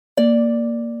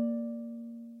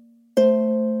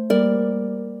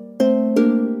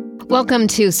Welcome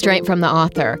to Straight from the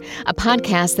Author, a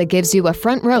podcast that gives you a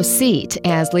front row seat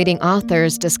as leading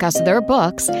authors discuss their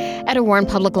books at a Warren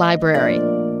Public Library.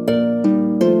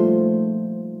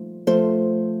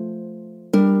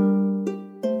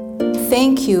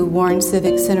 Thank you, Warren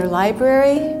Civic Center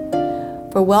Library,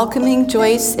 for welcoming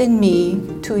Joyce and me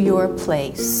to your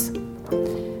place.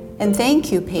 And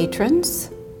thank you, patrons,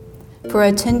 for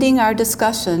attending our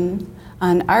discussion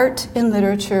on art and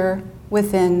literature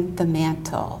within the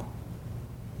mantle.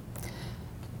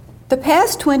 The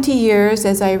past 20 years,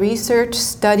 as I researched,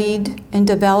 studied, and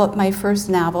developed my first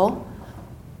novel,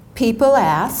 people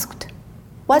asked,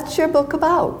 "What's your book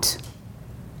about?"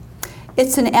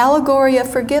 "It's an allegory of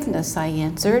forgiveness," I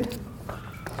answered.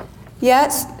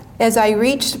 Yet, as I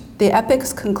reached the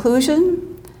epic's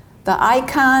conclusion, the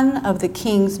icon of the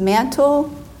king's mantle,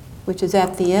 which is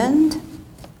at the end.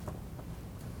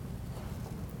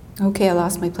 Okay, I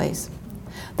lost my place.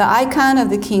 The icon of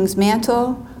the king's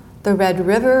mantle, the Red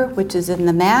River, which is in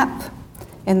the map,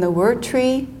 and the word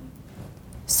tree,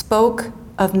 spoke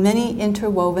of many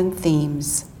interwoven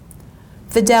themes: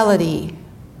 fidelity,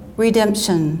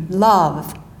 redemption,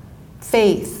 love,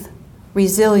 faith,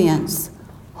 resilience,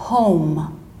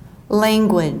 home,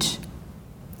 language,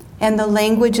 and the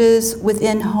languages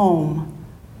within home,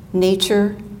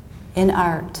 nature, and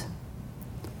art.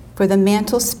 For the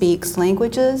mantle speaks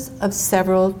languages of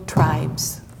several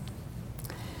tribes.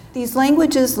 These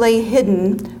languages lay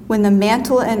hidden when the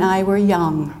mantle and I were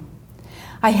young.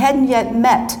 I hadn't yet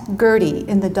met Gertie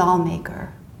in the doll maker,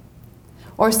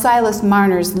 or Silas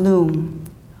Marner's loom,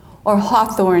 or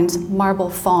Hawthorne's marble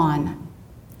fawn.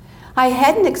 I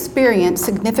hadn't experienced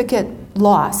significant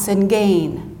loss and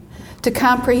gain to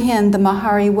comprehend the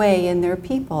Mahari way and their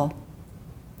people.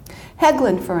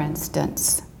 Heglin, for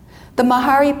instance, the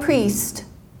Mahari priest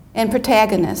and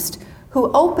protagonist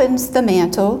who opens the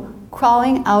mantle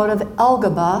crawling out of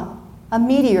Elgaba, a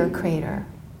meteor crater.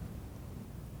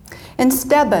 And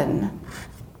Stebban,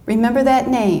 remember that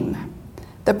name,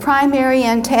 the primary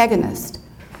antagonist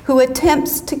who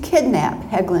attempts to kidnap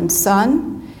Heglin's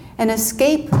son and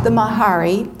escape the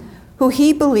Mahari, who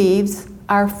he believes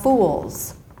are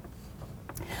fools.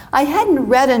 I hadn't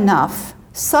read enough,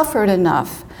 suffered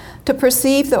enough, to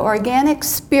perceive the organic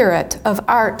spirit of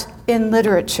art in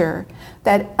literature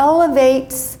that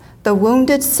elevates the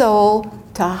wounded soul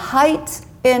to heights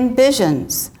and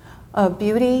visions of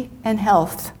beauty and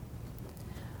health.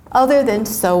 Other than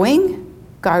sewing,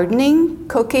 gardening,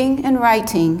 cooking, and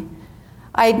writing,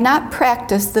 I had not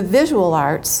practiced the visual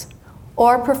arts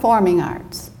or performing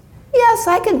arts. Yes,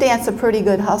 I can dance a pretty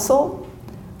good hustle,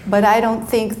 but I don't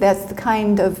think that's the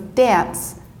kind of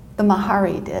dance the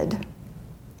Mahari did.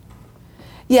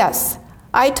 Yes,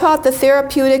 I taught the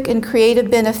therapeutic and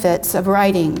creative benefits of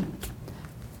writing.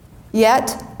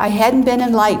 Yet, I hadn't been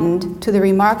enlightened to the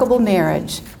remarkable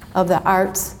marriage of the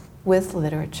arts with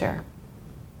literature.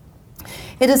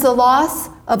 It is the loss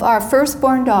of our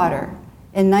firstborn daughter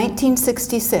in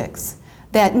 1966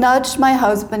 that nudged my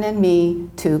husband and me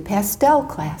to pastel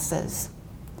classes.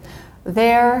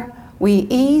 There, we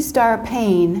eased our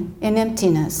pain and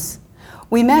emptiness.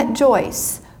 We met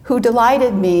Joyce, who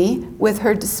delighted me with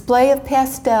her display of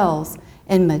pastels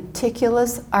and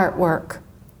meticulous artwork.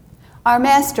 Our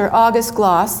master, August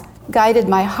Gloss, guided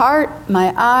my heart,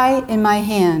 my eye, and my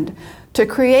hand to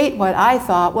create what I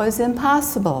thought was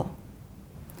impossible.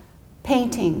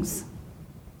 Paintings.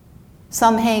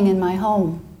 Some hang in my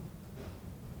home.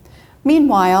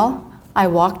 Meanwhile, I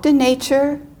walked in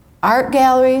nature, art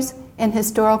galleries, and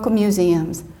historical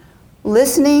museums,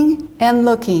 listening and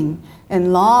looking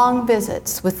in long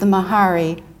visits with the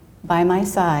Mahari by my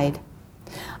side.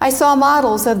 I saw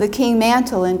models of the king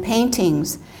mantle in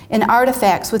paintings and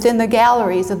artifacts within the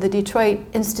galleries of the Detroit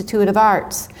Institute of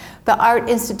Arts, the Art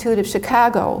Institute of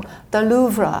Chicago, the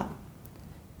Louvre,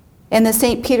 and the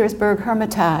St. Petersburg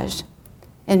Hermitage,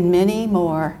 and many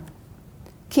more.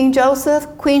 King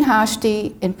Joseph, Queen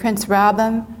Vashti, and Prince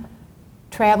Rabam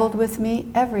traveled with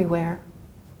me everywhere.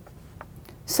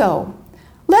 So,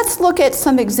 let's look at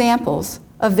some examples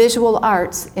of visual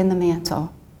arts in the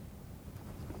mantle.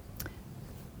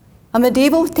 A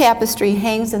medieval tapestry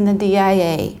hangs in the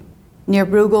DIA near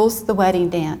Bruegel's The Wedding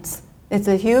Dance. It's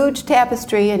a huge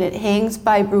tapestry and it hangs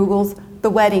by Bruegel's The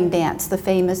Wedding Dance, the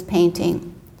famous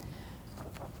painting.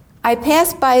 I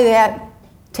passed by that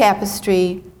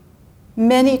tapestry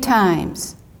many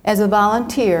times as a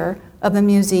volunteer of the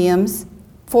museums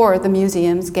for the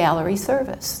museum's gallery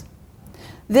service.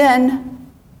 Then,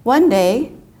 one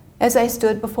day, as I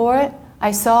stood before it,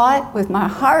 I saw it with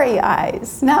Mahari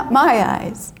eyes, not my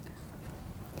eyes.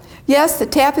 Yes, the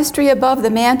tapestry above the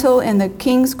mantel in the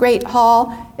king's great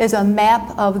hall is a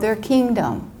map of their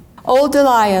kingdom. Old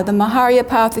Delia, the Mahari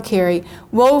apothecary,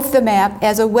 wove the map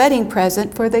as a wedding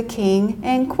present for the king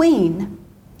and queen.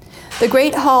 The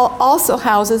great hall also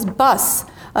houses busts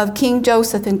of King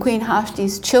Joseph and Queen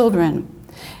Vashti's children,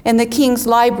 and the king's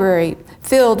library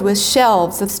filled with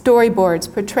shelves of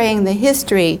storyboards portraying the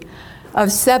history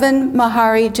of 7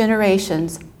 Mahari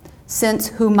generations since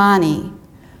Humani,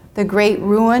 the great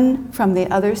ruin from the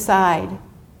other side,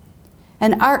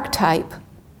 an archetype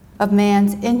of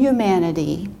man's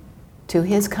inhumanity to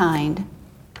his kind.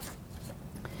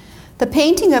 The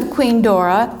painting of Queen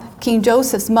Dora, King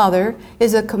Joseph's mother,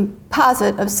 is a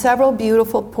composite of several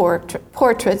beautiful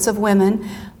portraits of women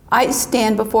I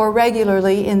stand before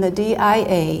regularly in the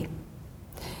DIA.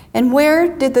 And where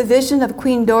did the vision of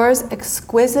Queen Dora's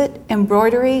exquisite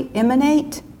embroidery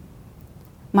emanate?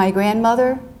 My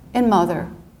grandmother and mother.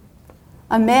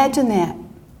 Imagine that.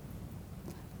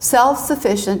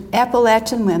 Self-sufficient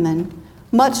Appalachian women,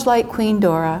 much like Queen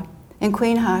Dora and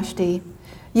Queen Vashti,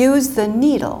 used the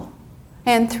needle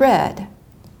and thread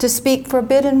to speak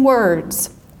forbidden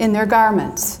words in their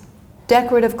garments,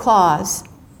 decorative cloths,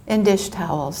 and dish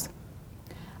towels.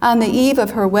 On the eve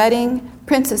of her wedding,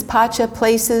 Princess Pacha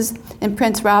places in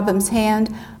Prince Rabam's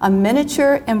hand a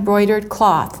miniature embroidered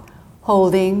cloth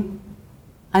holding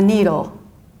a needle.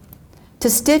 To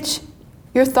stitch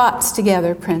your thoughts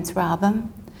together, Prince Rabam,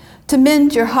 to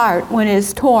mend your heart when it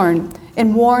is torn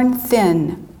and worn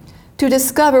thin, to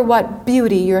discover what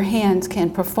beauty your hands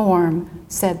can perform,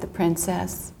 said the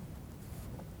princess.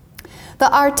 The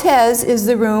artez is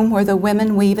the room where the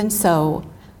women weave and sew,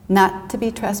 not to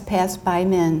be trespassed by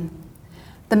men.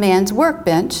 The man's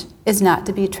workbench is not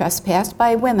to be trespassed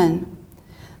by women.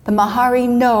 The Mahari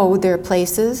know their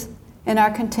places and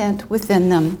are content within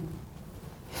them.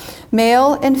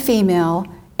 Male and female,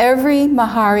 every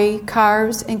Mahari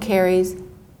carves and carries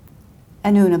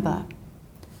an unaba,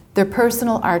 their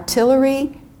personal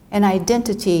artillery and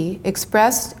identity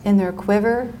expressed in their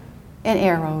quiver and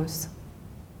arrows.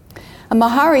 A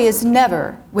Mahari is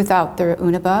never without their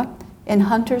unaba and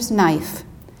hunter's knife,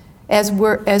 as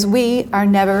we are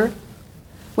never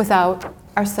without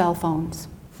our cell phones.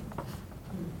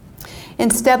 In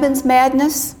Stebbins's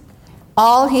madness,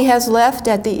 all he has left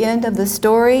at the end of the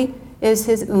story is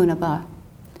his unaba.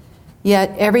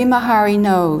 Yet every Mahari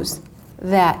knows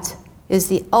that is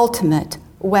the ultimate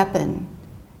weapon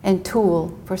and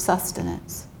tool for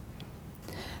sustenance.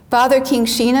 Father King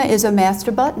Sheena is a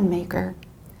master button maker.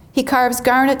 He carves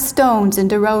garnet stones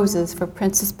into roses for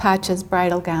Princess Pacha's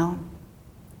bridal gown.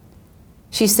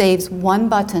 She saves one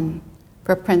button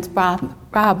for Prince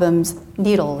Rabam's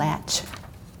needle latch.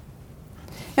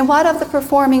 And what of the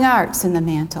performing arts in the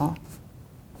mantle?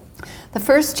 The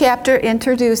first chapter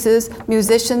introduces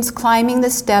musicians climbing the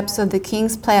steps of the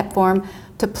king's platform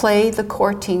to play the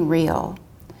courting reel.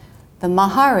 The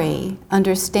Mahari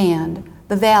understand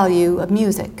the value of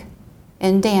music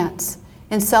and dance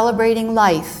in celebrating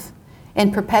life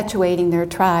and perpetuating their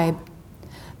tribe.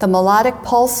 The melodic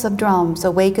pulse of drums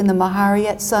awaken the Mahari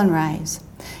at sunrise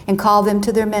and call them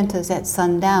to their mentas at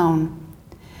sundown.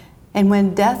 And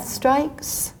when death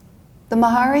strikes the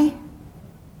Mahari,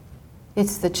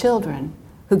 it's the children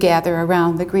who gather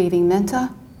around the grieving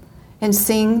menta and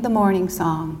sing the morning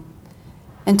song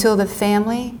until the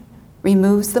family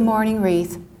removes the mourning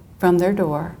wreath from their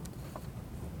door.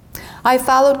 I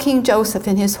followed King Joseph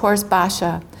and his horse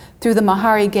Basha through the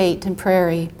Mahari gate and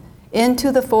prairie,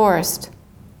 into the forest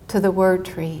to the word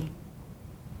tree,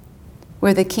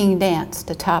 where the king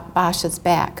danced atop Basha's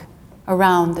back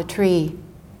around the tree.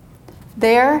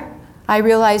 There, I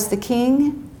realized the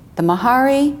king, the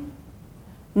Mahari,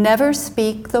 never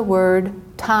speak the word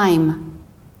time.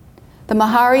 The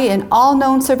Mahari and all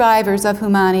known survivors of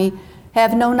Humani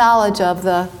have no knowledge of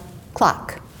the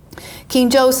clock. King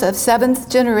Joseph,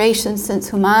 7th generation since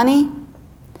Humani,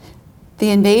 the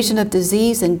invasion of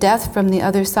disease and death from the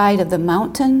other side of the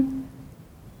mountain,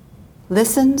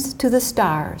 listens to the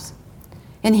stars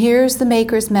and hears the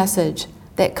Maker's message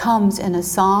that comes in a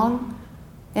song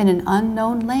in an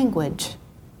unknown language.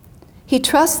 He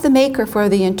trusts the Maker for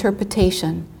the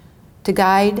interpretation to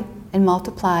guide and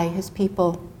multiply his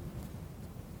people.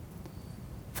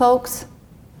 Folks,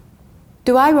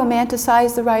 do I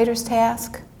romanticize the writer's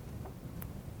task?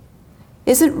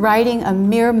 Isn't writing a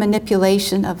mere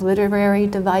manipulation of literary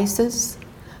devices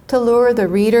to lure the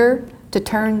reader to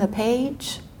turn the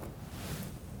page?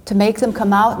 To make them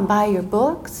come out and buy your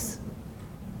books?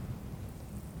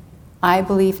 I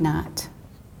believe not.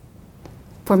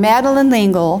 For Madeleine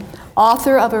L'Engle,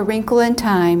 author of A Wrinkle in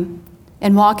Time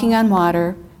and Walking on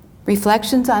Water,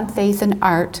 Reflections on Faith and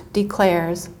Art,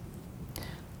 declares,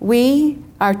 we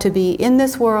are to be in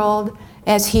this world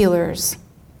as healers,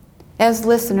 as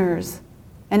listeners,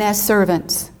 and as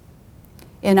servants.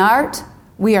 In art,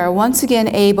 we are once again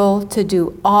able to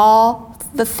do all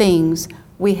the things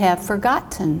we have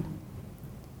forgotten.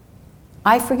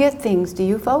 I forget things, do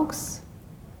you folks?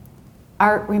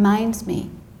 Art reminds me.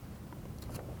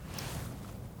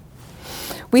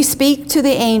 We speak to the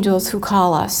angels who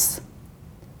call us.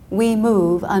 We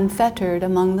move unfettered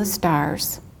among the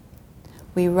stars.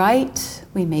 We write,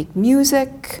 we make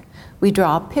music, we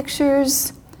draw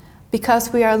pictures,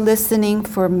 because we are listening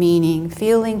for meaning,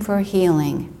 feeling for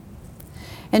healing.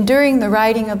 And during the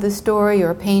writing of the story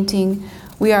or painting,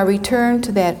 we are returned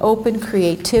to that open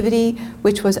creativity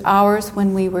which was ours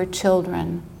when we were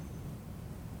children.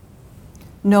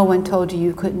 No one told you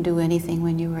you couldn't do anything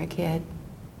when you were a kid.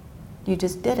 You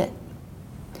just did it.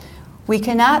 We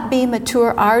cannot be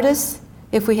mature artists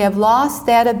if we have lost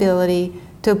that ability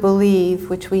to believe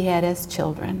which we had as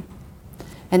children.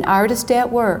 An artist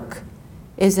at work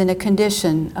is in a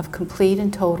condition of complete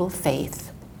and total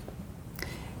faith.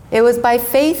 It was by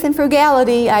faith and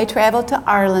frugality I traveled to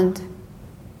Ireland,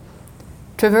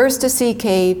 traversed a sea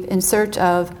cave in search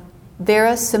of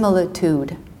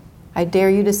verisimilitude. I dare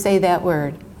you to say that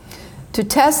word. To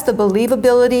test the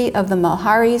believability of the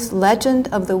Mahari's legend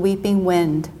of the weeping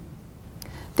wind.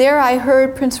 There I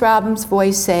heard Prince Robin's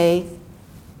voice say,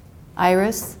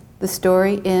 Iris, the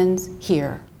story ends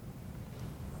here.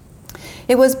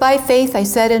 It was by faith I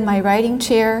sat in my writing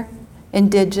chair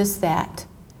and did just that,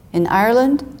 in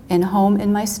Ireland and home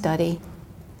in my study.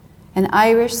 An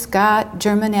Irish, Scot,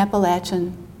 German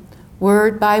Appalachian,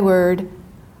 word by word,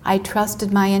 I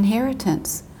trusted my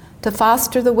inheritance to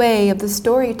foster the way of the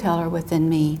storyteller within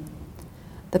me.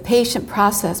 The patient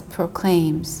process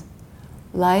proclaims,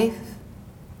 life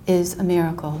is a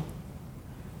miracle.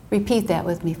 Repeat that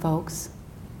with me, folks.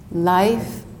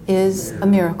 Life is a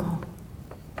miracle.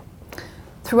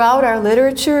 Throughout our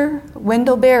literature,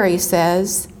 Wendell Berry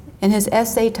says, in his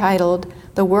essay titled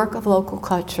The Work of Local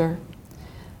Culture,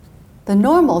 the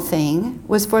normal thing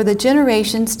was for the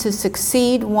generations to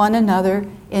succeed one another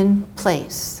in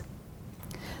place.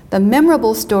 The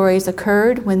memorable stories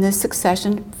occurred when this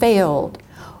succession failed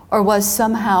or was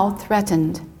somehow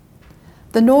threatened.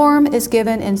 The norm is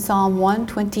given in Psalm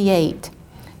 128,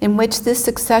 in which this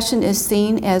succession is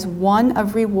seen as one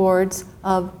of rewards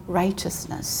of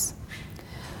righteousness.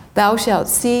 Thou shalt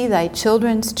see thy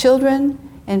children's children,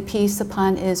 and peace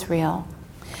upon Israel.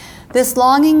 This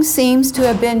longing seems to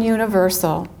have been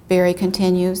universal, Berry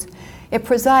continues. It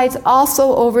presides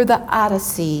also over the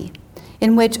Odyssey,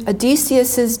 in which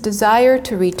Odysseus' desire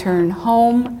to return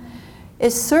home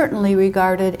is certainly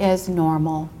regarded as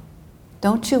normal.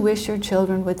 Don't you wish your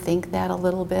children would think that a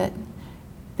little bit?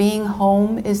 Being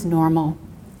home is normal.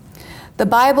 The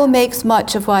Bible makes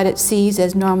much of what it sees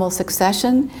as normal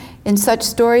succession in such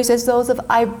stories as those of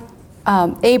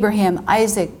Abraham,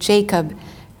 Isaac, Jacob,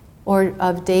 or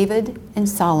of David and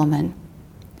Solomon,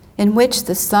 in which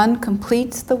the son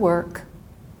completes the work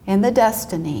and the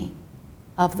destiny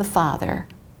of the father.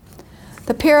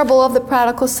 The parable of the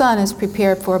prodigal son is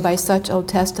prepared for by such Old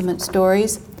Testament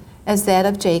stories as that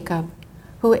of Jacob,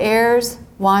 who errs,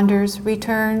 wanders,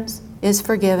 returns, is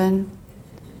forgiven,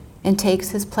 and takes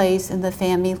his place in the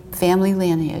family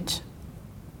lineage.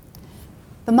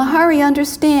 The Mahari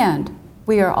understand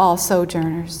we are all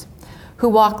sojourners who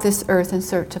walk this earth in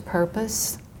search of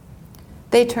purpose.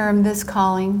 They term this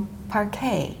calling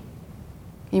parquet.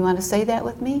 You want to say that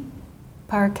with me?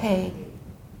 Parquet.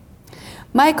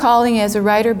 My calling as a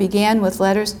writer began with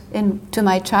letters to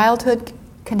my childhood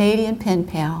Canadian pen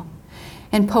pal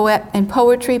and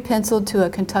poetry penciled to a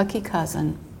Kentucky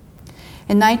cousin.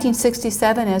 In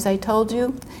 1967, as I told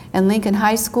you, in Lincoln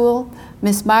High School,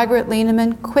 Miss Margaret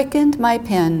Lieneman quickened my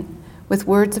pen with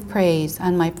words of praise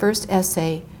on my first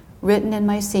essay written in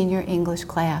my senior English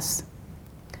class.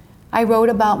 I wrote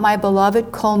about my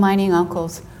beloved coal mining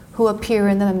uncles who appear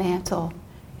in the mantle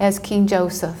as King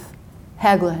Joseph,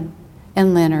 Heglin,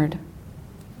 and Leonard.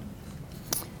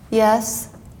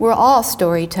 Yes, we're all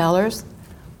storytellers.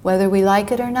 Whether we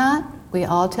like it or not, we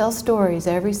all tell stories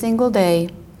every single day.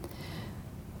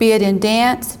 Be it in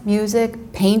dance,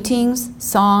 music, paintings,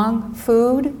 song,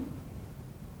 food.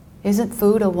 Isn't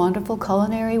food a wonderful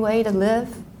culinary way to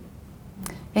live?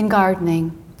 In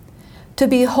gardening. To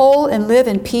be whole and live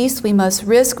in peace, we must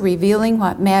risk revealing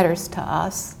what matters to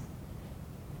us.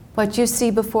 What you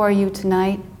see before you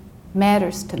tonight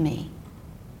matters to me.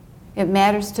 It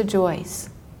matters to Joyce.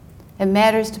 It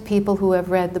matters to people who have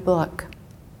read the book.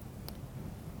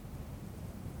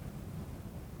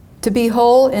 To be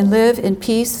whole and live in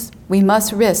peace, we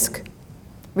must risk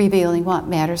revealing what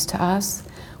matters to us.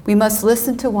 We must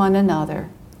listen to one another,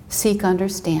 seek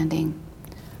understanding.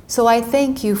 So I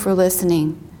thank you for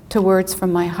listening to words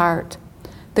from my heart,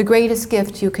 the greatest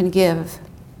gift you can give.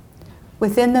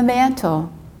 Within the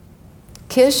mantle,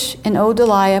 Kish and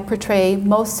Odalia portray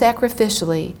most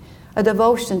sacrificially a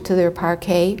devotion to their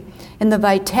parquet and the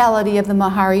vitality of the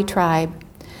Mahari tribe.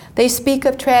 They speak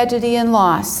of tragedy and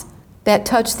loss that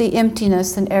touch the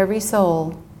emptiness in every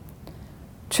soul.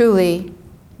 Truly,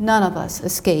 none of us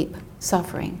escape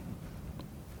suffering.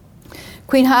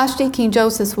 Queen Hashti, King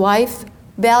Joseph's wife,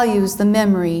 values the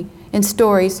memory and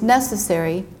stories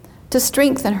necessary to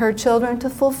strengthen her children to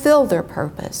fulfill their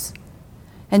purpose,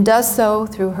 and does so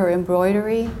through her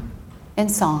embroidery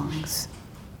and songs.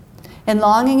 In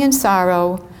Longing and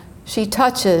Sorrow, she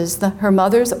touches her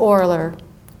mother's orler,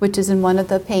 which is in one of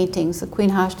the paintings, the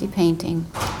Queen Hashti painting,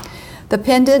 the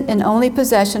pendant and only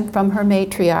possession from her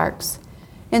matriarchs.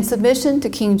 In submission to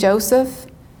King Joseph,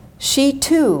 she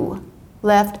too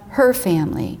left her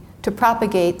family to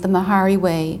propagate the Mahari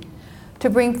way, to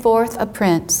bring forth a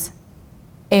prince,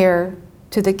 heir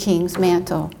to the king's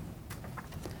mantle.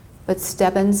 But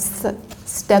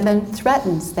Steuben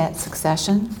threatens that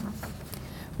succession.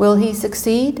 Will he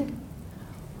succeed?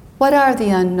 What are the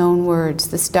unknown words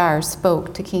the stars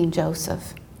spoke to King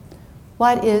Joseph?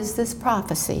 What is this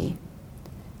prophecy?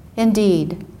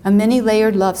 Indeed, a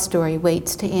many-layered love story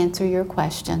waits to answer your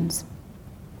questions.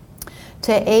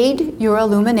 To aid your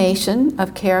illumination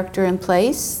of character and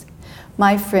place,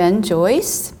 my friend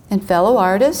Joyce and fellow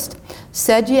artist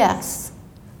said yes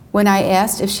when I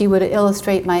asked if she would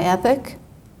illustrate my epic.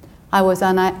 I was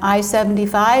on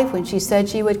I-75 when she said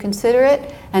she would consider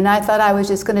it, and I thought I was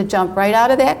just going to jump right out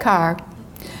of that car.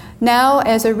 Now,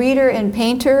 as a reader and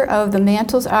painter of the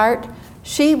mantle's art,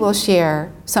 she will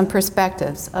share some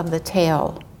perspectives of the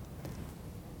tale.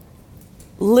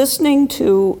 Listening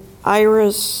to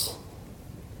Iris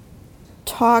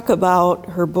talk about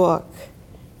her book,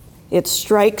 it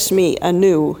strikes me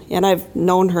anew, and I've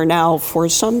known her now for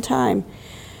some time,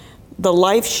 the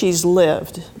life she's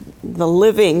lived, the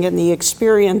living and the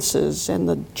experiences and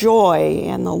the joy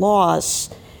and the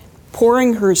loss,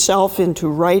 pouring herself into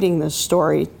writing this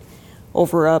story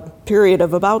over a period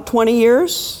of about 20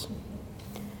 years.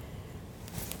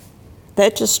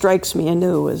 That just strikes me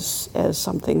anew as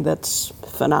something that's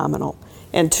phenomenal.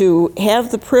 And to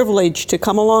have the privilege to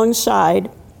come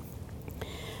alongside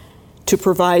to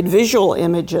provide visual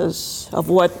images of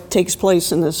what takes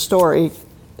place in this story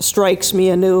strikes me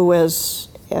anew as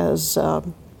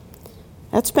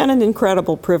that's been an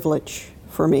incredible privilege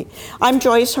for me. I'm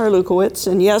Joyce Harlukowicz,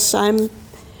 and yes, I'm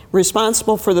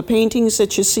responsible for the paintings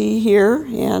that you see here,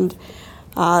 and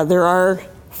there are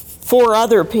 4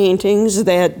 other paintings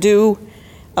that do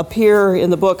appear in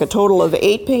the book. A total of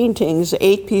 8 paintings,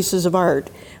 8 pieces of art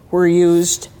were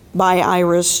used by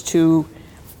Iris to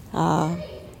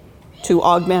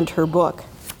augment her book.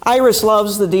 Iris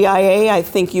loves the DIA. I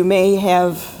think you may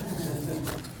have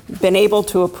been able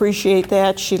to appreciate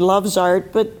that. She loves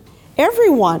art, but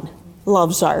everyone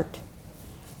loves art.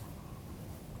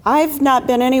 I've not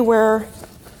been anywhere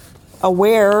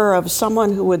aware of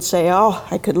someone who would say, oh,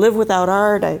 I could live without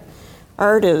art.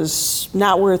 Art is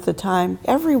not worth the time.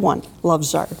 Everyone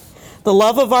loves art. The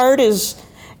love of art is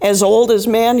as old as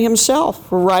man himself,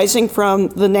 rising from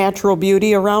the natural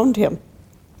beauty around him.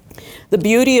 The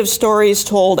beauty of stories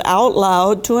told out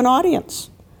loud to an audience.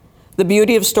 The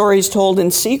beauty of stories told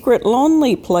in secret,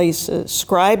 lonely places,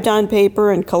 scribed on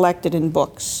paper and collected in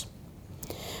books.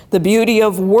 The beauty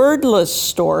of wordless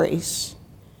stories,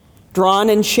 drawn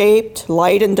and shaped,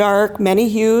 light and dark,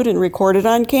 many-hued, and recorded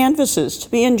on canvases to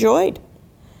be enjoyed.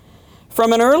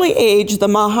 From an early age, the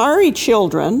Mahari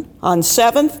children on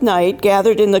 7th night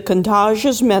gathered in the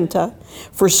Contagious Menta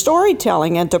for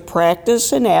storytelling and to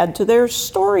practice and add to their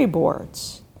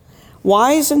storyboards.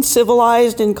 Wise and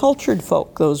civilized and cultured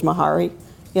folk, those Mahari,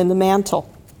 in the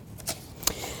mantle.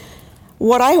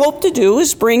 What I hope to do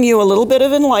is bring you a little bit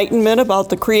of enlightenment about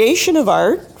the creation of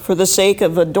art for the sake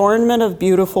of adornment of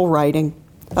beautiful writing,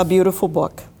 a beautiful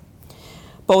book.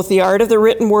 Both the art of the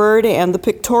written word and the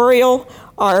pictorial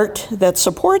art that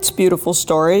supports beautiful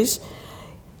stories.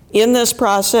 In this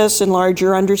process, enlarge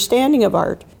your understanding of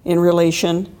art in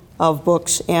relation of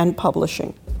books and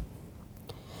publishing.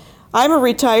 I'm a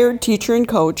retired teacher and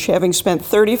coach, having spent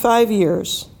 35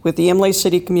 years with the Imlay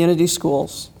City Community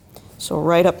Schools, so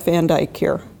right up Van Dyke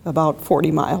here, about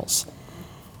 40 miles.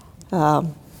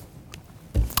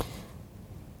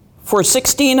 For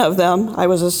 16 of them, I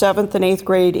was a 7th and 8th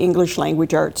grade English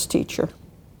language arts teacher.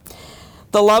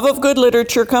 The love of good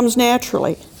literature comes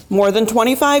naturally, more than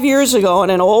 25 years ago, in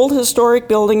an old historic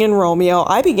building in Romeo,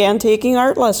 I began taking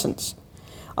art lessons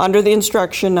under the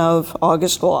instruction of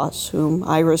August Gloss, whom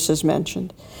Iris has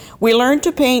mentioned. We learned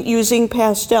to paint using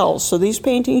pastels. So these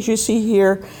paintings you see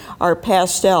here are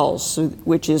pastels,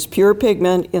 which is pure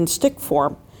pigment in stick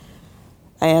form.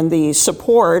 And the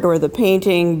support or the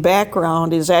painting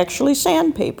background is actually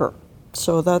sandpaper.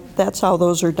 So that's how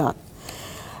those are done.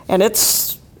 And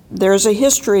there's a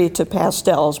history to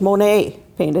pastels. Monet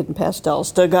painted in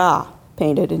pastels. Degas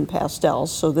painted in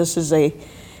pastels. So this is a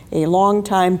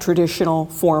long-time traditional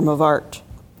form of art.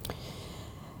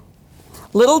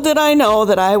 Little did I know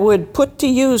that I would put to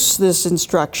use this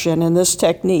instruction and this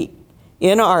technique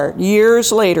in art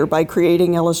years later by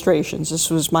creating illustrations.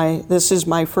 This is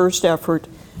my first effort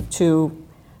to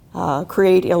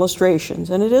create illustrations,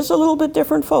 and it is a little bit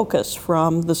different focus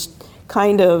from this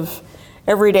kind of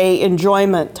everyday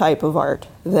enjoyment type of art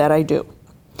that I do.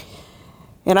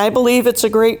 And I believe it's a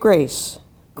great grace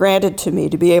granted to me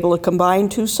to be able to combine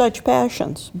two such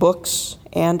passions, books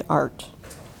and art.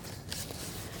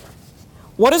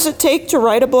 What does it take to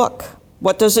write a book?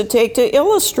 What does it take to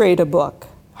illustrate a book?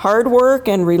 Hard work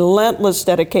and relentless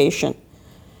dedication,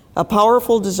 a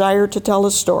powerful desire to tell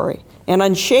a story, an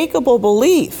unshakable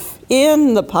belief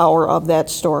in the power of that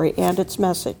story and its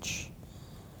message.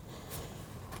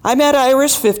 I met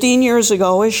Iris 15 years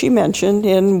ago, as she mentioned,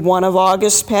 in one of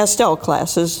August's pastel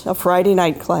classes, a Friday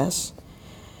night class.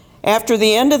 After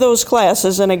the end of those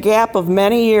classes and a gap of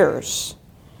many years,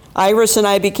 Iris and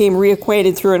I became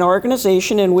reacquainted through an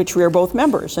organization in which we are both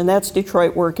members, and that's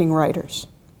Detroit Working Writers.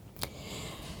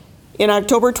 In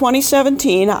October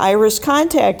 2017, Iris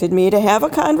contacted me to have a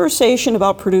conversation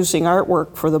about producing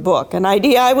artwork for the book, an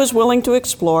idea I was willing to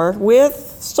explore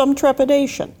with some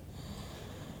trepidation.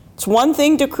 It's one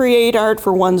thing to create art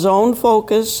for one's own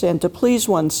focus and to please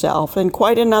oneself, and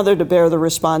quite another to bear the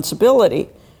responsibility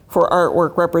for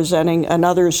artwork representing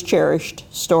another's cherished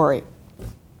story.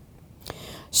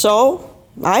 So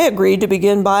I agreed to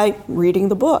begin by reading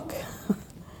the book.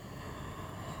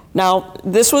 Now,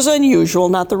 this was unusual,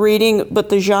 not the reading, but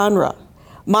the genre.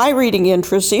 My reading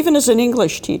interests, even as an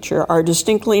English teacher, are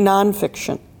distinctly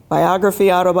nonfiction. Biography,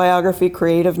 autobiography,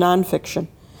 creative nonfiction.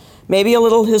 Maybe a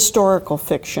little historical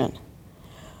fiction.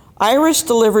 Iris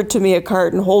delivered to me a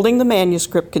carton holding the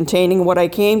manuscript containing what I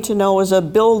came to know as a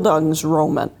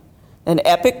Bildungsroman, an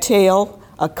epic tale,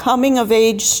 a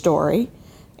coming-of-age story,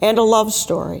 and a love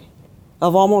story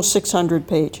of almost 600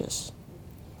 pages.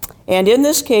 And in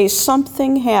this case,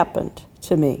 something happened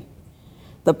to me.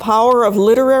 The power of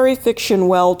literary fiction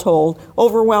well told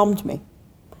overwhelmed me.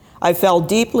 I fell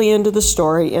deeply into the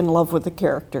story, in love with the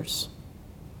characters.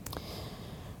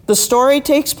 The story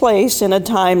takes place in a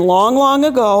time long, long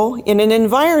ago, in an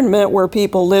environment where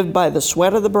people lived by the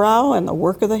sweat of the brow and the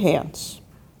work of the hands.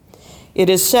 It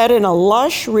is set in a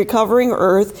lush, recovering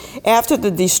earth after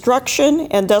the destruction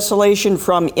and desolation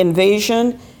from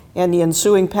invasion and the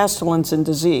ensuing pestilence and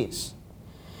disease.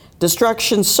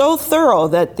 Destruction so thorough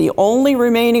that the only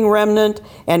remaining remnant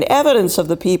and evidence of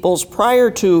the peoples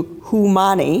prior to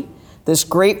Humani, this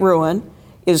great ruin,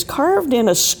 is carved in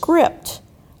a script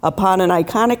upon an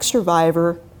iconic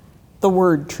survivor, the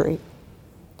word tree.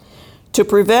 To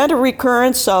prevent a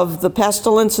recurrence of the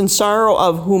pestilence and sorrow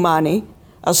of Humani,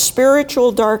 a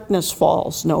spiritual darkness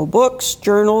falls. No books,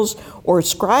 journals, or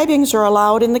scribings are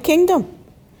allowed in the kingdom.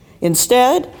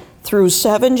 Instead, through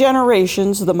 7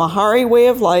 generations, the Mahari way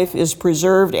of life is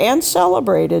preserved and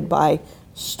celebrated by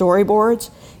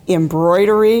storyboards,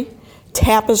 embroidery,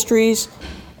 tapestries,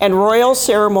 and royal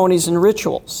ceremonies and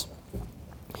rituals.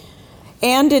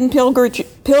 And in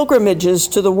pilgrimages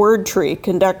to the word tree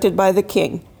conducted by the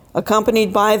king,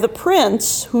 accompanied by the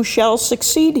prince who shall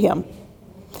succeed him.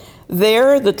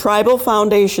 There, the tribal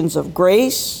foundations of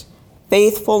grace,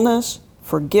 faithfulness,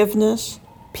 forgiveness,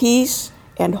 peace,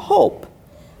 and hope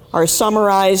are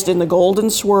summarized in the golden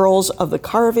swirls of the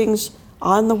carvings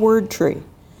on the word tree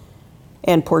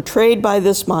and portrayed by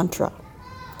this mantra: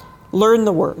 learn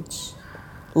the words,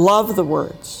 love the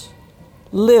words,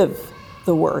 live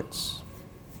the words.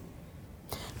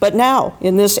 But now,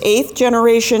 in this 8th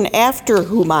generation after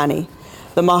Humani,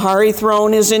 the Mahari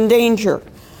throne is in danger.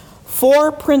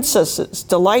 4 princesses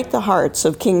delight the hearts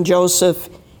of King Joseph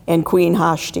and Queen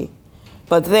Hashti,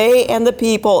 but they and the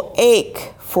people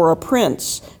ache for a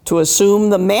prince to assume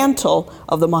the mantle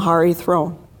of the Mahari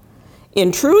throne.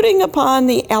 Intruding upon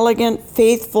the elegant,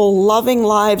 faithful, loving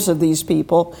lives of these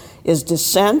people is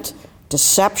dissent,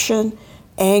 deception,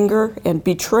 anger, and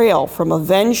betrayal from a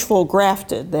vengeful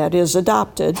grafted, that is,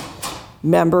 adopted,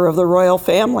 member of the royal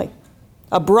family,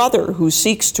 a brother who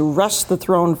seeks to wrest the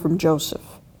throne from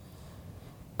Joseph.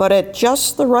 but at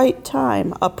just the right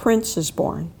time, a prince is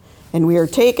born, and we are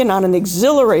taken on an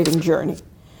exhilarating journey.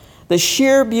 The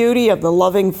sheer beauty of the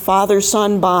loving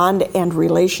father-son bond and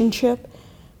relationship,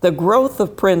 the growth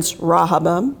of Prince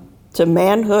Rehoboam to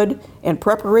manhood and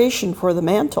preparation for the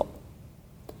mantle,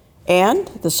 and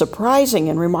the surprising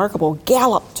and remarkable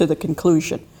gallop to the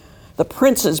conclusion, the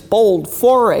prince's bold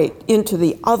foray into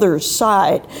the other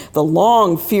side, the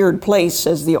long-feared place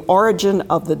as the origin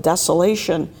of the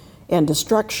desolation and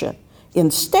destruction.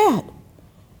 Instead,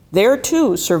 there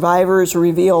too, survivors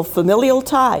reveal familial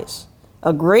ties,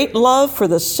 a great love for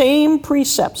the same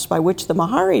precepts by which the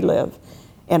Mahari live,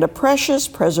 and a precious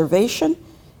preservation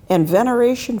and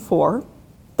veneration for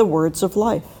the words of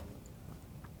life.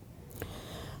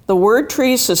 The word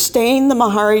tree sustained the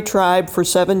Mahari tribe for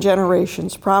 7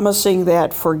 generations, promising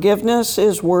that forgiveness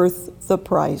is worth the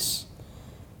price.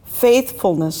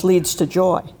 Faithfulness leads to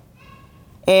joy.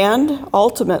 And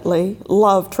ultimately,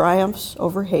 love triumphs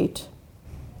over hate.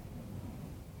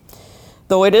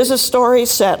 Though it is a story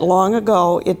set long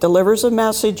ago, it delivers a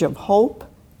message of hope,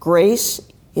 grace,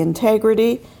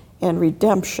 integrity, and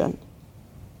redemption,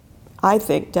 I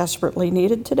think desperately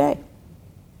needed today.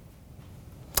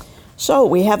 So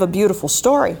we have a beautiful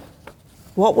story.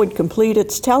 What would complete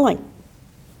its telling?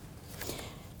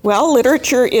 Well,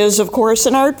 literature is, of course,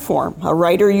 an art form. A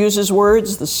writer uses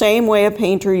words the same way a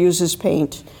painter uses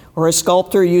paint, or a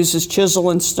sculptor uses chisel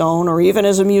and stone, or even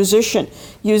as a musician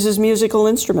uses musical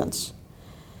instruments.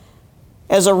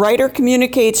 As a writer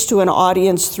communicates to an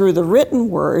audience through the written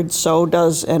word, so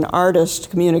does an artist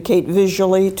communicate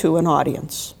visually to an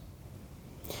audience.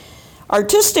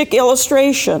 Artistic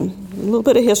illustration, a little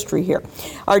bit of history here.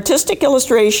 Artistic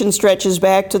illustration stretches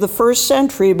back to the 1st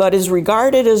century, but is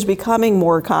regarded as becoming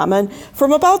more common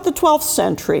from about the 12th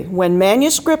century, when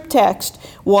manuscript text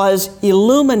was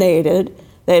illuminated,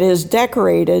 that is,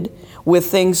 decorated with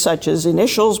things such as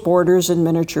initials, borders, and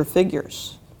miniature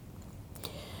figures.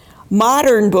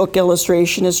 Modern book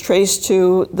illustration is traced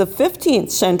to the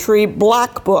 15th century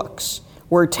block books,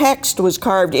 where text was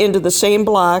carved into the same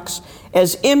blocks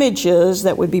as images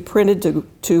that would be printed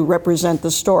to represent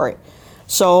the story.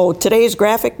 So today's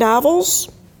graphic novels,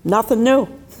 nothing new.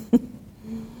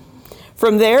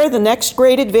 From there, the next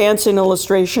great advance in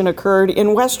illustration occurred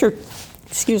in Western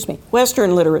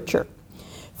literature.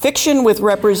 Fiction with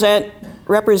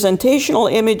representational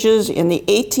images in the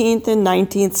 18th and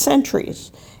 19th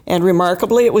centuries. And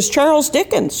remarkably, it was Charles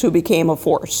Dickens who became a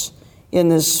force in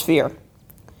this sphere.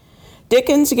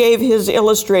 Dickens gave his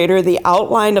illustrator the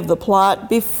outline of the plot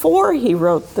before he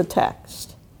wrote the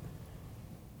text,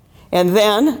 and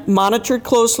then monitored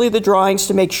closely the drawings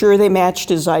to make sure they matched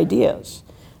his ideas.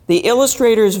 The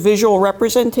illustrator's visual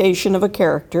representation of a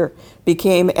character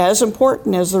became as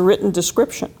important as the written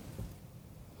description.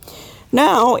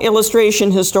 Now,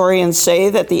 illustration historians say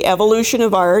that the evolution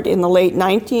of art in the late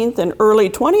 19th and early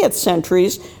 20th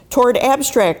centuries toward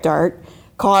abstract art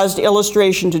caused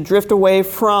illustration to drift away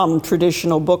from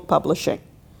traditional book publishing.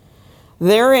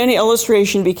 Therein,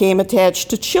 illustration became attached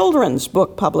to children's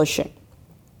book publishing,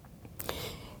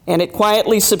 and it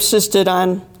quietly subsisted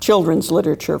on children's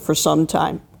literature for some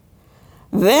time.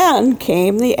 Then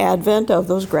came the advent of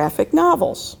those graphic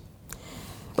novels.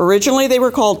 Originally, they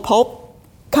were called pulp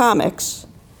comics,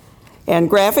 and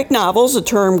graphic novels, a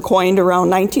term coined around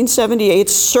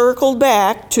 1978, circled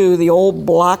back to the old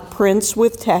block prints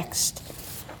with text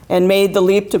and made the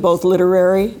leap to both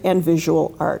literary and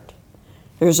visual art.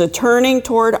 There's a turning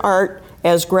toward art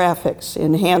as graphics,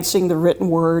 enhancing the written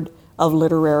word of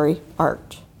literary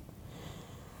art.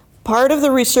 Part of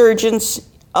the resurgence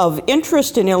of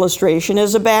interest in illustration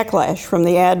is a backlash from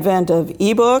the advent of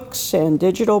ebooks and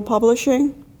digital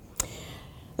publishing.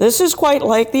 This is quite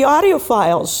like the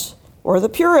audiophiles or the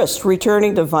purists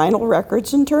returning to vinyl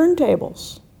records and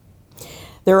turntables.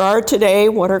 There are today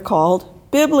what are called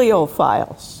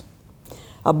bibliophiles.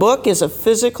 A book is a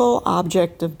physical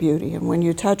object of beauty, and when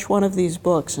you touch one of these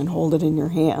books and hold it in your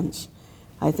hands,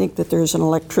 I think that there's an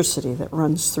electricity that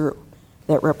runs through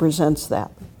that represents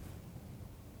that.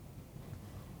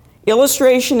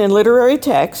 Illustration in literary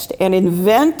text, an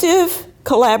inventive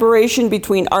collaboration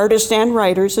between artists and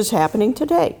writers, is happening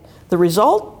today. The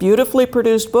result, beautifully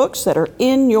produced books that are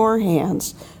in your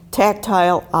hands,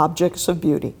 tactile objects of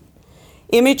beauty.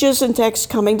 Images and text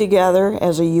coming together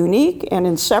as a unique and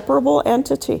inseparable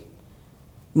entity.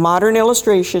 Modern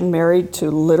illustration married to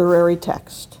literary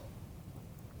text.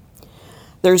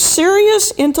 There's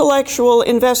serious intellectual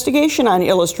investigation on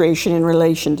illustration in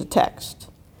relation to text.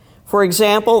 For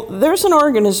example, there's an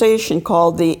organization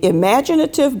called the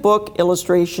Imaginative Book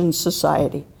Illustration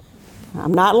Society.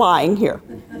 I'm not lying here.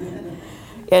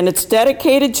 and it's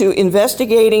dedicated to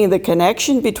investigating the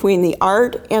connection between the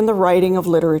art and the writing of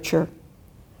literature.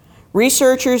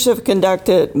 Researchers have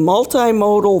conducted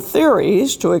multimodal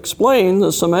theories to explain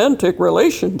the semantic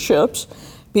relationships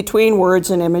between words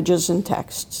and images and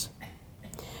texts.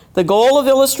 The goal of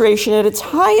illustration at its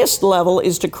highest level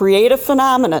is to create a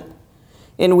phenomenon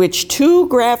in which two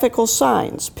graphical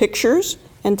signs, pictures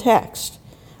and text,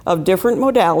 of different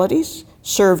modalities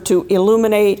serve to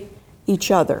illuminate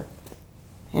each other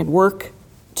and work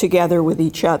together with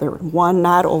each other, one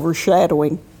not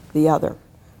overshadowing the other.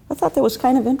 I thought that was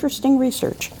kind of interesting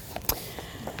research.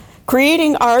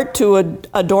 Creating art to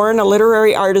adorn a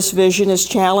literary artist's vision is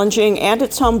challenging and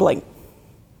it's humbling.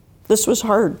 This was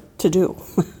hard to do.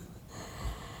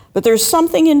 But there's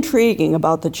something intriguing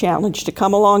about the challenge to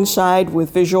come alongside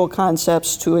with visual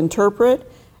concepts to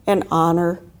interpret and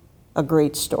honor a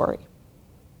great story.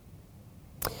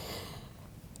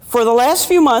 For the last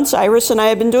few months, Iris and I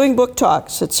have been doing book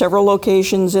talks at several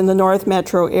locations in the North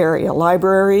Metro area,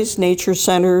 libraries, nature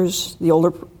centers, the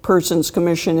Older Persons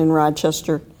Commission in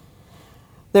Rochester.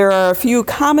 There are a few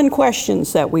common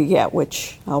questions that we get,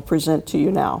 which I'll present to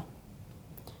you now.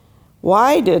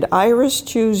 Why did Iris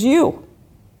choose you?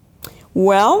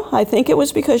 Well, I think it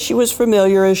was because she was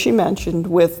familiar, as she mentioned,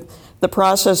 with the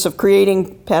process of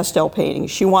creating pastel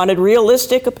paintings. She wanted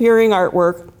realistic appearing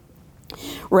artwork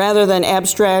rather than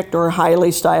abstract or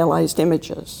highly stylized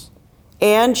images.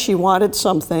 And she wanted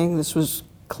something, this was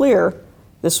clear,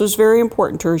 this was very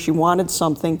important to her, she wanted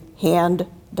something hand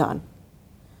done.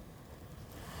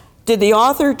 Did the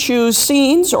author choose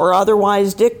scenes or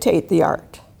otherwise dictate the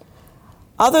art?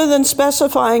 Other than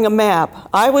specifying a map,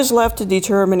 I was left to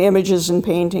determine images and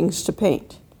paintings to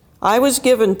paint. I was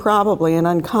given probably an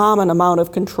uncommon amount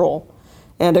of control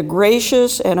and a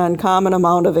gracious and uncommon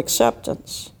amount of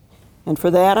acceptance. And for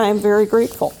that, I am very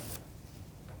grateful.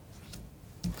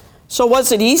 So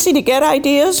was it easy to get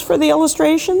ideas for the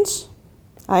illustrations?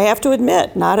 I have to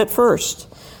admit, not at first.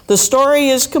 The story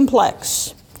is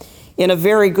complex in a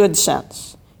very good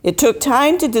sense. It took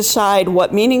time to decide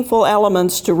what meaningful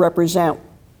elements to represent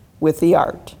with the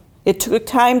art. It took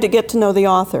time to get to know the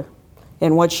author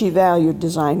and what she valued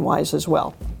design-wise as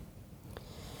well.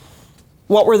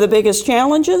 What were the biggest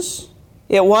challenges?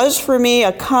 It was for me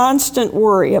a constant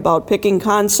worry about picking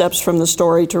concepts from the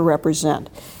story to represent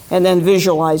and then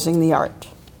visualizing the art.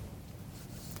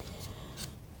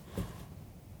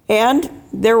 And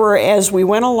there were, as we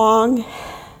went along,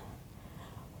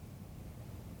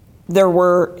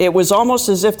 it was almost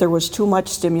as if there was too much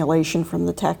stimulation from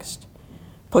the text,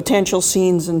 potential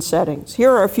scenes and settings.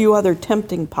 Here are a few other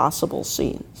tempting possible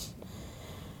scenes.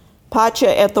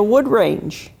 Pacha at the wood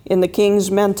range in the king's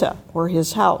menta, or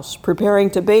his house, preparing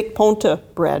to bake ponta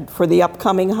bread for the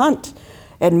upcoming hunt,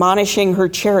 admonishing her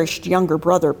cherished younger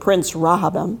brother, Prince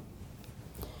Rahabam.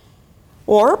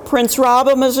 Or Prince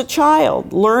Rahabam as a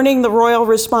child, learning the royal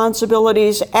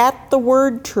responsibilities at the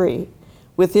word tree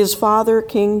with his father,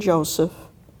 King Joseph,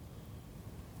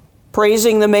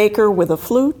 praising the maker with a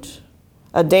flute,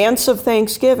 a dance of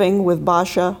thanksgiving with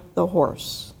Basha the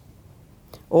horse.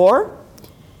 Or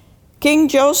King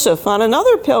Joseph on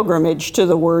another pilgrimage to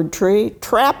the word tree,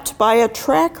 trapped by a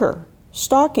tracker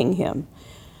stalking him.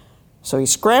 So he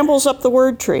scrambles up the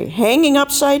word tree, hanging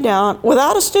upside down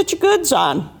without a stitch of goods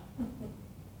on.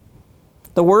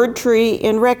 The word tree,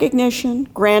 in recognition,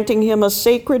 granting him a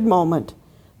sacred moment,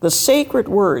 the sacred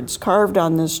words carved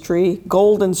on this tree,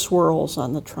 golden swirls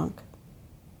on the trunk.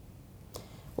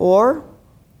 Or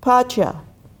Pacha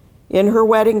in her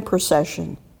wedding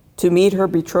procession to meet her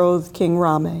betrothed King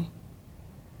Rame.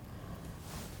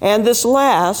 And this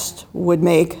last would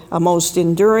make a most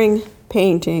enduring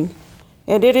painting,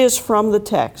 and it is from the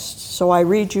text. So I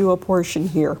read you a portion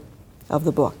here of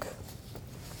the book.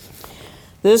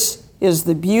 This is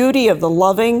the beauty of the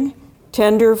loving,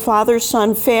 tender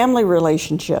father-son family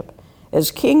relationship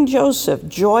as King Joseph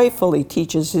joyfully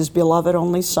teaches his beloved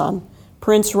only son,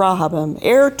 Prince Rahabam,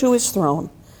 heir to his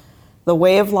throne, the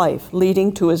way of life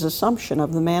leading to his assumption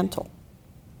of the mantle.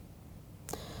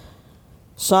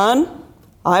 Son,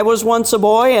 I was once a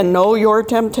boy and know your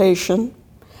temptation.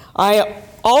 I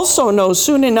also know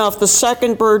soon enough the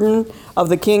second burden of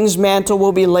the king's mantle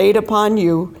will be laid upon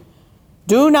you.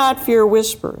 Do not fear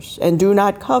whispers, and do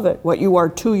not covet what you are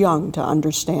too young to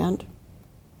understand.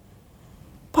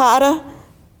 Pada,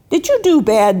 did you do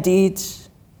bad deeds?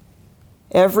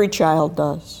 Every child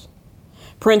does.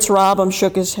 Prince Rahabam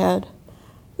shook his head.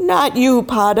 Not you,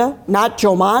 Pada, not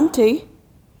Jomanti.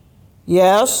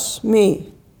 Yes,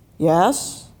 me.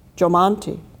 Yes,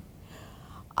 Jomanti.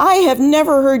 I have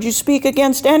never heard you speak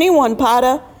against anyone,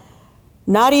 Pada.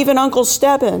 Not even Uncle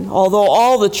Stebin, although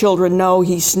all the children know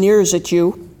he sneers at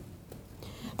you.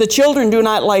 The children do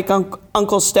not like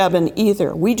Uncle Stebin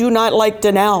either. We do not like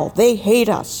Danelle. They hate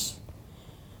us.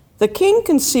 The king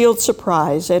concealed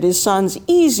surprise at his son's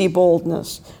easy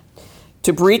boldness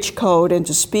to breach code and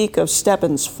to speak of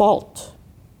Stebin's fault.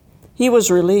 He was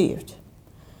relieved.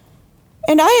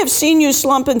 And I have seen you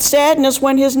slump in sadness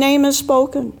when his name is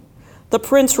spoken. The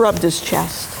prince rubbed his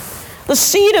chest. The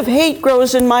seed of hate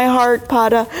grows in my heart,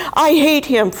 Pada. I hate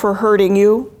him for hurting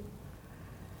you.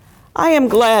 I am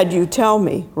glad you tell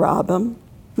me, Robin.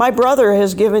 My brother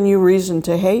has given you reason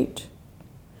to hate.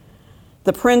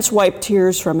 The prince wiped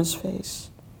tears from his face.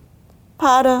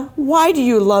 Pada, why do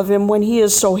you love him when he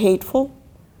is so hateful?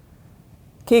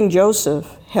 King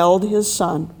Joseph held his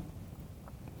son.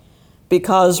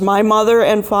 Because my mother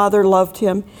and father loved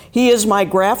him. He is my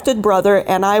grafted brother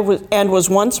and was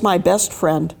once my best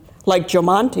friend, like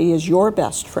Jomonte is your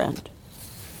best friend.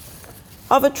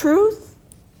 Of a truth?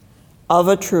 Of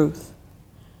a truth.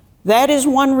 That is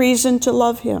one reason to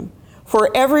love him. For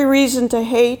every reason to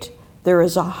hate, there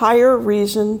is a higher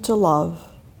reason to love.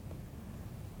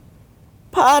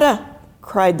 Pada,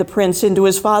 cried the prince into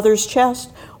his father's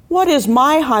chest, what is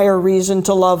my higher reason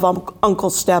to love Uncle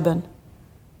Stebin?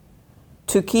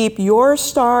 To keep your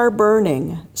star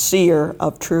burning, seer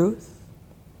of truth.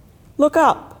 Look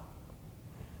up.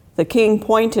 The king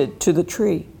pointed to the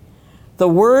tree. The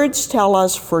words tell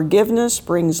us forgiveness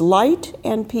brings light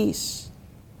and peace.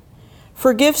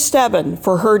 Forgive Stebin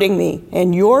for hurting me,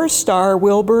 and your star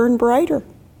will burn brighter.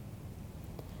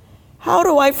 How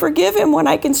do I forgive him when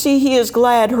I can see he is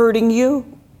glad hurting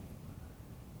you?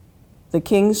 The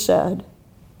king said,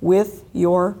 with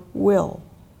your will.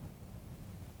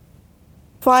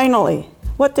 Finally,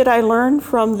 what did I learn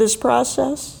from this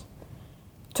process?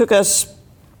 It took us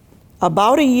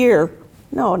about a year.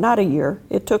 No, not a year.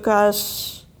 It took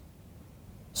us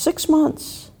 6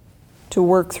 months to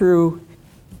work through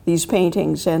these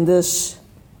paintings and this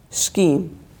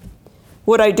scheme.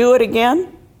 Would I do it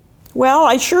again? Well,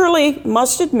 I surely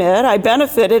must admit I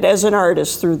benefited as an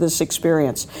artist through this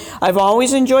experience. I've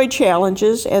always enjoyed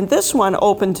challenges, and this one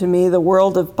opened to me the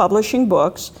world of publishing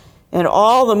books and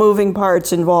all the moving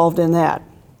parts involved in that.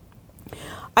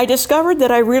 I discovered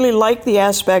that I really liked the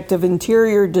aspect of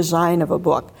interior design of a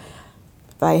book.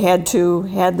 If I had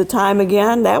the time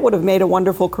again, that would have made a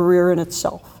wonderful career in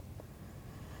itself.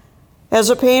 As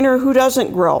a painter, who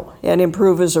doesn't grow and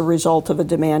improve as a result of a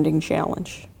demanding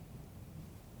challenge?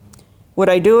 Would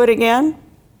I do it again?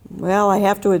 Well, I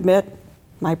have to admit,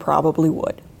 I probably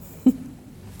would.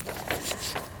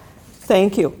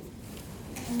 Thank you.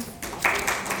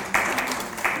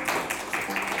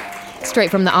 Straight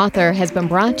from the Author has been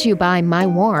brought to you by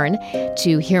MyWarn.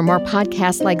 To hear more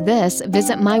podcasts like this,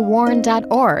 visit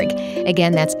mywarn.org.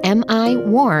 Again, that's mywarn.org.